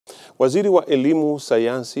Waziri wa Elimu,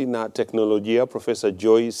 Sayansi na Teknolojia Profesa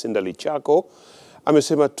Joyce Ndalichako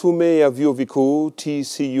amesema Tume ya Vyuo Vikuu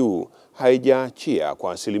TCU haijaachia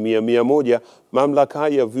kwa 100% mamlaka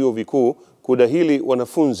ya vyuo vikuu kudahili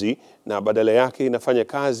wanafunzi na badala yake inafanya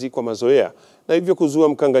kazi kwa mazoea na hivyo kuzua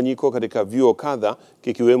mkanganyiko katika vyuo kadha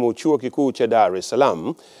kikiwemo Chuo Kikuu cha Dar es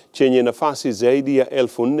Salaam chenye nafasi zaidi ya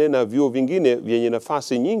 4,000 na vyuo vingine vyenye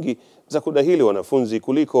nafasi nyingi za kudahili wanafunzi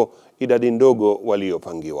kuliko idadi ndogo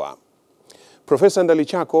waliopangiwa. Profesa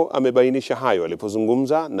Ndalichako amebainisha hayo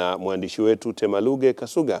alipozungumza na mwandishi wetu Temaluge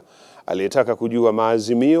Kasuga aliyetaka kujua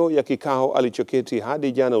maazimio ya kikao alichoketi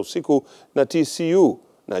hadi jana usiku na TCU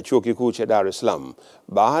na Chuo Kikuu cha Dar es Salaam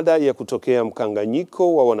baada ya kutokea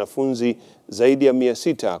mkanganyiko wa wanafunzi zaidi ya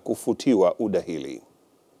 600 kufutiwa udahili.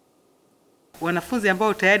 Wanafunzi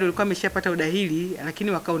ambao tayari walikuwa wameshapata udahili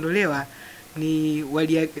lakini wakaondolewa ni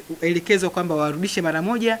walielekezwa kwamba warudishe mara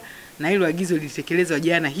moja, na hilo agizo lilitekelezwa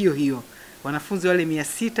jana hiyo. Wanafunzi wale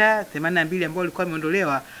 682 ambao walikuwa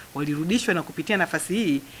wameondolewa walirudishwa, na kupitia nafasi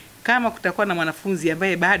hii kama kutakuwa na mwanafunzi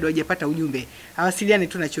ambaye bado hajapata ujumbe awasiliane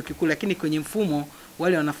tu na Chuo Kikuu, lakini kwenye mfumo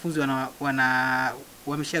wale wanafunzi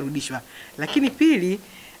wamesharudishwa. Lakini pili,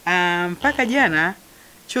 mpaka jana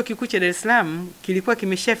Chuo Kikuu cha Dar es Salaam kilikuwa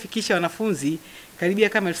kimeshafikisha wanafunzi karibia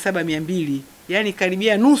kama 7,200, yani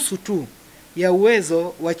karibia nusu tu ya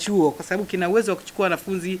uwezo wa chuo, kwa sababu kina uwezo wa kuchukua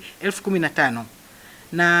wanafunzi 15,000.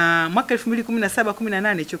 Na mwaka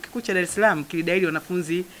 2017-18 Chuo Kikuu cha Dar es Salaam kilidahili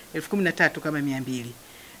wanafunzi 13,000 kama 200.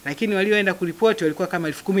 Lakini walioenda kuripoti walikuwa kama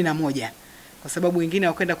 11,000, kwa sababu wengine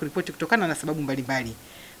wakaenda kuripoti kutokana na sababu mbalimbali.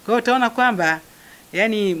 Kwa hiyo utaona kwamba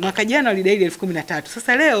yani mwaka jana walidahili 13,000.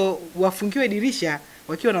 Sasa leo wafungiwe dirisha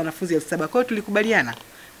wakiwa na wanafunzi 7,000. Kwa hiyo tulikubaliana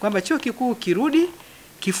kwamba Chuo Kikuu kirudi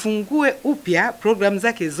kifungue upya program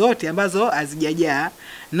zake zote ambazo hazijajaa,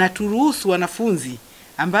 na turuhusu wanafunzi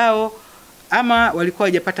ambao ama walikuwa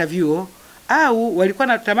hawajapata vyuo au walikuwa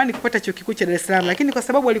wanatamani kupata Chuo Kikuu cha Dar es Salaam, lakini kwa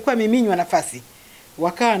sababu walikuwa wameminywa nafasi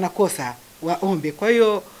wakawa nakosa waombe. Kwa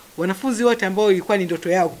hiyo wanafunzi wote ambao ilikuwa ni ndoto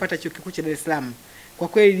yao kupata Chuo Kikuu cha Dar es Salaam, kwa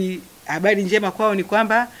kweli habari njema kwao ni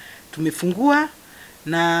kwamba tumefungua,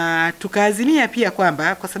 na tukaazimia pia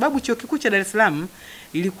kwamba kwa sababu Chuo Kikuu cha Dar es Salaam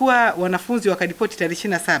ilikuwa wanafunzi wakaripoti tarehe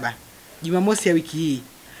 27 Jumamosi ya wiki hii,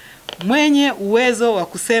 mwenye uwezo wa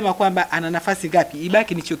kusema kwamba ana nafasi ngapi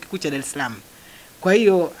ibaki ni Chuo Kikuu cha Dar es Salaam. Kwa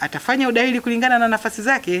hiyo atafanya udahili kulingana na nafasi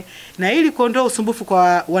zake, na ili kuondoa usumbufu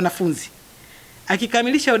kwa wanafunzi,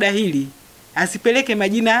 akikamilisha udahili asipeleke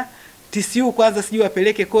majina TCU kwanza, sijui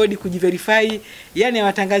apeleke kodi kujiverify, yani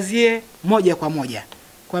awatangazie moja kwa moja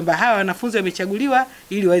kwamba hawa wanafunzi wamechaguliwa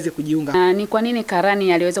ili waweze kujiunga. Na ni kwa nini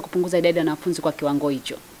karani aliweza kupunguza idadi ya wanafunzi kwa kiwango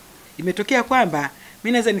hicho? Imetokea kwamba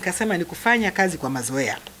mimi naweza nikasema ni kufanya kazi kwa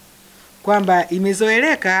mazoea, kwamba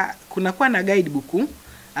imezoeleka kunakuwa na guidebook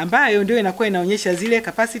ambayo ndio inakuwa inaonyesha zile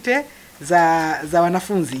capacity za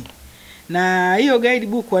wanafunzi, na hiyo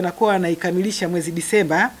guidebook wanakuwa wanaikamilisha mwezi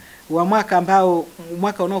Disemba wa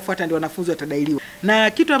mwaka unaofuata ndio wanafunzi watadahiliwa. Na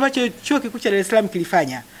kitu ambacho Chuo Kikuu cha Dar es Salaam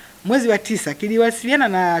kilifanya mwezi wa 9 kiliwasiliana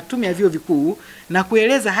na Tume ya Vyuo Vikuu na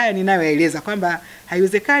kueleza haya ninayoeleza, kwamba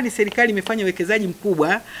haiwezekani serikali imefanya uwekezaji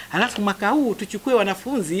mkubwa halafu mwaka huu tuchukue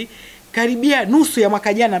wanafunzi karibia nusu ya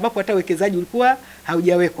mwaka jana ambapo hata uwekezaji ulikuwa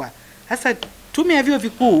haujawekwa. Sasa Tume ya Vyuo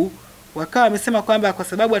Vikuu wakawa wamesema kwamba kwa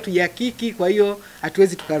sababu hatujahakiki, kwa hiyo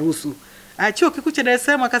hatuwezi tukaruhusu. Chuo Kikuu cha Dar es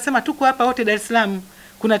Salaam akasema tuko hapa wote Dar es Salaam,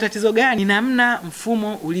 kuna tatizo gani? Namna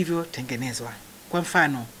mfumo ulivyotengenezwa. Kwa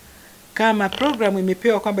mfano, kama programu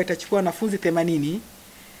imepewa kwamba itachukua wanafunzi 80,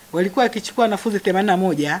 walikuwa wakichukua wanafunzi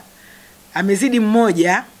 81, amezidi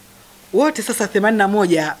mmoja, wote sasa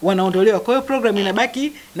 81 wanaondolewa. Kwa hiyo programu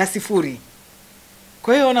inabaki na 0.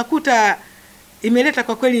 Kwa hiyo unakuta imeleta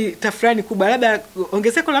kwa kweli tafrani kubwa, labda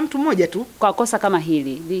ongezeko la mtu mmoja tu. Kwa kosa kama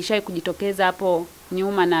hili lishai kujitokeza hapo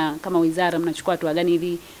nyuma, na kama wizara mnachukua hatua gani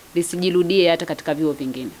ili lisijirudie hata katika vyuo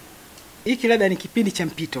vingine? Hiki labda ni kipindi cha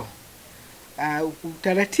mpito.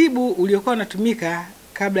 Utaratibu uliokuwa unatumika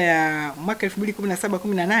kabla ya mwaka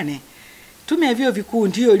 2017-18, Tume ya Vyuo Vikuu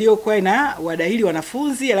ndio iliyokuwa ina wadahili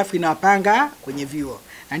wanafunzi alafu inawapanga kwenye vyuo.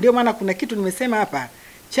 Na ndio maana kuna kitu nimesema hapa,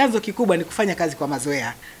 chanzo kikubwa ni kufanya kazi kwa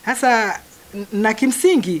mazoea. Hasa na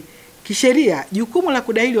kimsingi kisheria jukumu la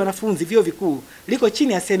kudahili wanafunzi vyuo vikuu liko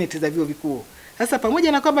chini ya Senate za vyuo vikuu. Sasa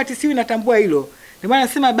pamoja na kwamba TCU inatambua hilo, ndio maana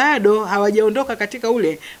nasema bado hawajaondoka katika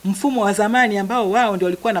ule mfumo wa zamani ambao wao ndio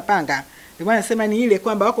walikuwa napanga. Ndio maana nasema ni ile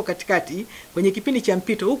kwamba wako katikati kwenye kipindi cha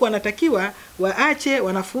mpito, huko wanatakiwa waache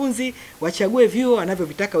wanafunzi wachague vyuo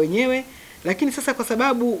wanavyovitaka wenyewe, lakini sasa kwa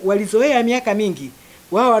sababu walizoea miaka mingi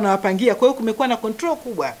wao wanawapangia, kwa hiyo kumekuwa na control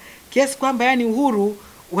kubwa kiasi kwamba yani uhuru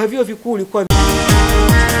wa vyuo vikuu ulikuwa